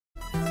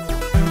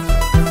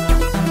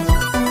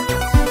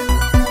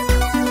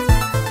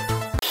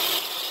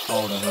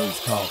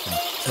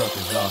coughing, truck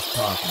exhaust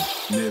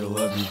popping. Middle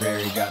of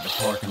Newberry got the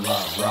parking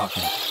lot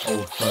rocking.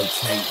 Old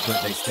folks hate,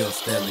 but they still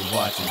steadily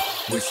watching.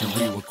 Wishing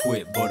we would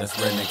quit, but us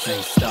rednecks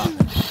ain't stopping.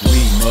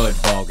 We mud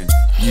bogging,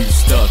 you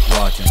stuck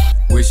watching.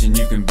 Wishing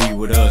you can be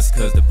with us,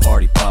 cause the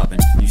party popping.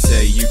 You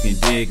say you can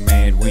dig,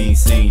 man, we ain't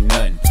seen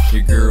nothing.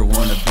 Your girl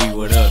wanna be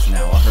with us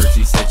now. I heard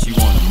she said she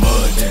want a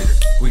mud digger.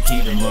 We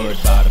keep the mud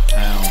by the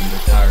pound.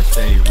 The tires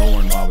stay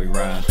roaring while we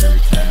ride through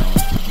town.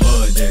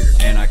 Mud digger,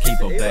 and I keep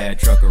a bad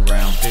truck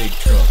around. Big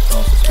truck,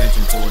 tall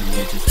suspension 40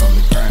 inches from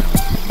the ground.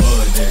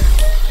 Mud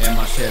digger, and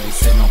my Chevy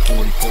sitting on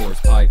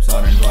 44s. Pipes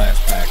out in glass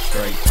pack,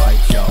 straight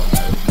pipes, y'all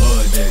know.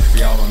 Mud digger,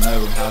 y'all don't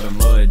know how the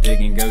mud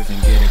digging goes,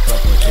 and get a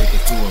couple of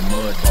tickets to a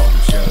mud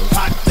bogging show.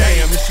 Hot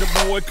damn, it's your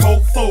boy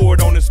Colt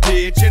Ford on this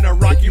bitch. In a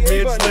rocky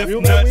ridge,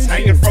 lift nuts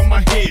hanging from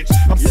my hitch.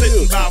 I'm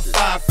sitting about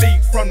 5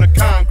 feet from the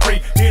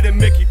concrete, hitting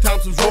Mickey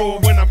Thompson's roar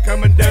when I'm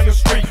coming down the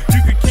street.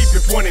 You can keep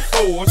your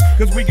 24s,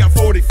 cause we got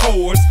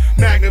 44s,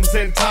 magnums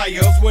and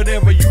tires,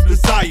 whatever you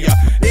desire.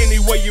 Any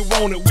way you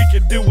want it, we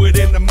can do it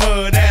in the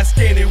mud. Ask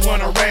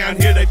anyone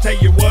around here, they tell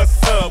you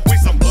what's up. We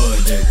some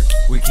mud diggers.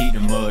 We keep the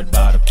mud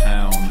by the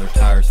pound. Their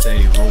tires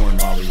stay roaring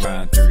while we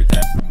ride through the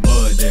town.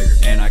 Mud digger,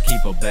 and I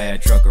keep a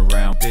bad truck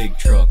around. Big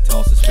truck,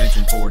 tall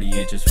suspension 40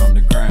 inches from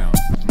the ground.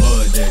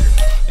 Mud digger,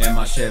 and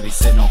my Chevy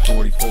sitting on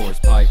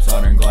 44s. Pipes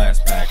out in glass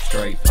pack,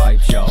 straight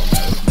pipes, y'all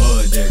know.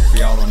 Mud digger,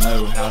 y'all don't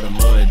know how the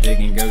mud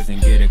digging goes,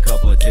 and get a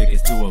couple of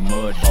tickets to a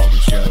mud bogging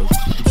show.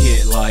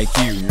 Get like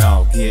you,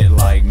 no, get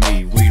like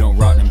me. We don't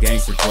rock them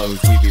gangster clothes,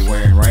 we be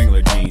wearing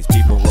Wrangler jeans.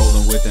 People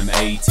rolling with them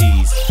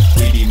ATs.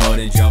 We be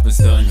mudding, jumping,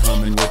 stunting,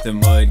 humming with the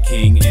Mud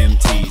King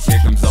MTs. Here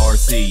comes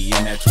RC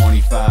in that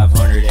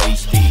 2500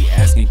 HD.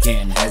 Asking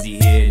Kenton, has he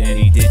hit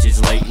any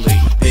ditches lately?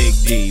 Big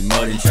D,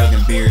 mudding,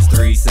 chugging beers,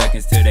 3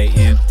 seconds till they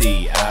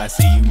empty. I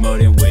see you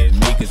mudding with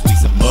me, cause we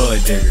some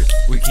mud diggers.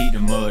 We keep the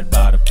mud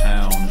by the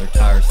pound. Their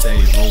tires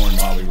stay roaring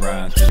while we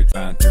ride through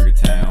the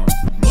town.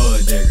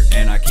 Mud digger,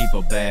 and I keep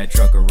a bad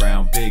truck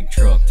around. Big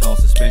truck, tall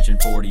suspension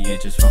 40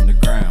 inches from the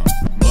ground.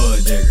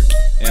 Mud digger,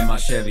 and my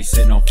Chevy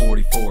sitting on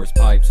 44s.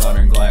 Pipes out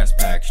in glass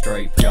pack,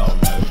 straight, y'all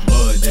know.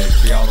 Mud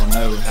digger, y'all don't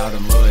know how the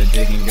mud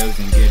digging goes,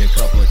 and get a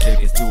couple of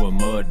tickets to a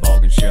mud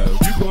bogging show.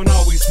 You gon'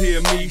 always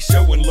hear me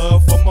showing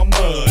love for my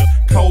mud.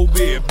 Cold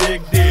beer,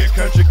 big deer,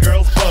 country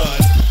girls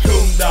buzz.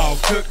 Coon dog,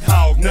 cooked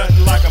hog,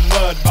 nothing like a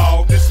mud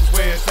bog. This is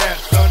where it's at,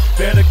 son.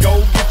 Better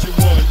go get you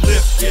one.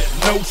 Lift it,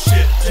 no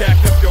shit. Jack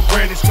up your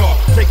granny's car.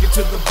 Take it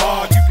to the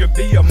bar, you can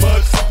be a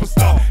mud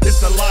superstar.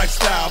 It's a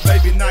lifestyle,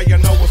 baby, now you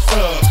know what's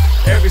up.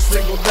 Every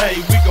single day,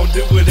 we gon'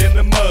 do it in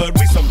the mud.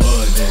 We some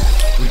mud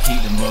diggers. We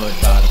keep the mud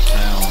by the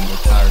pound. The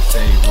tires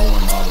stay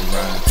roaring while we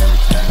ride through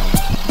town.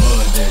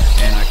 Mud digger,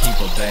 and I keep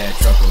a bad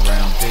truck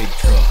around. Big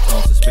truck,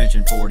 tall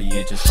suspension 40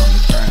 inches from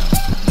the ground.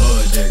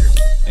 Mud digger,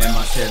 and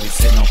my Chevy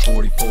sitting on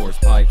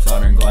 44s. Pipes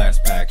out in glass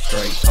pack,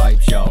 straight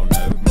pipes, y'all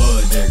know.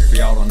 Mud digger,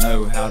 y'all don't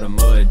know how the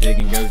mud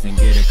digging goes, and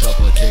get a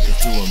couple of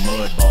tickets to a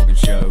mud bogging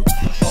show.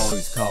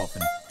 Always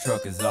coughing,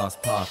 truck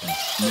exhaust popping.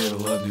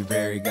 Middle of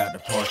Newberry got the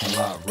parking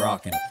lot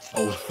rocking.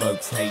 Old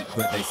folks hate,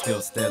 but they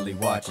still steadily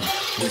watching.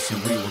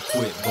 Wishing we would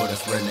quit, but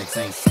us rednecks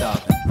ain't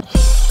stopping.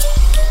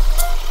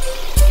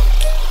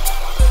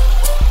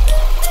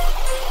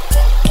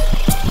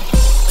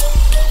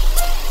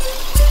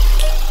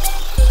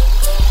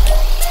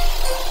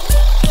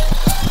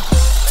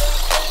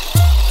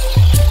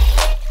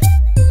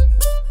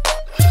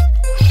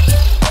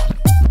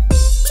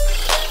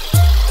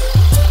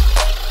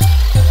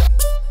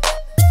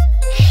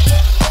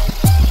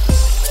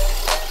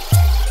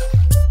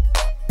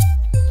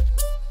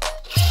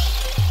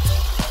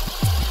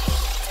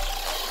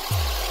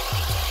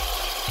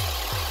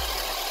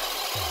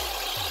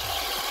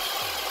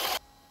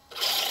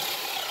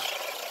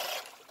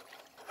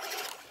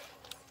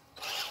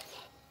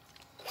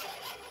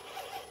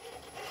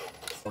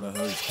 The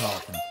hose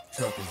coughing,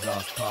 truck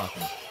exhaust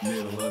popping.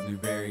 Middle of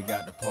Newberry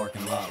got the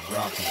parking lot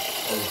rocking.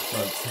 Old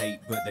folks hate,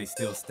 but they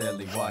still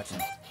steadily watching.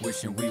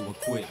 Wishing we would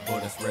quit,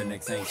 but us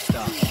rednecks ain't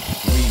stopping.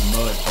 We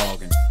mud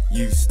bogging,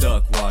 you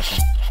stuck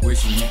watching.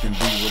 Wishing you can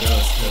be with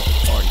us, cause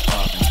the party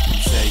popping.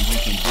 You say you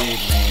can dig,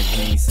 man,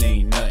 we ain't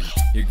seen nothing.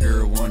 Your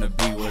girl wanna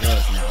be with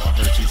us now. I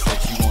heard she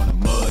said she want a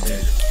mud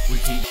digger. We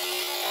keep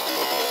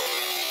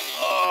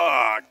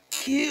Ah,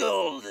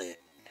 killed it.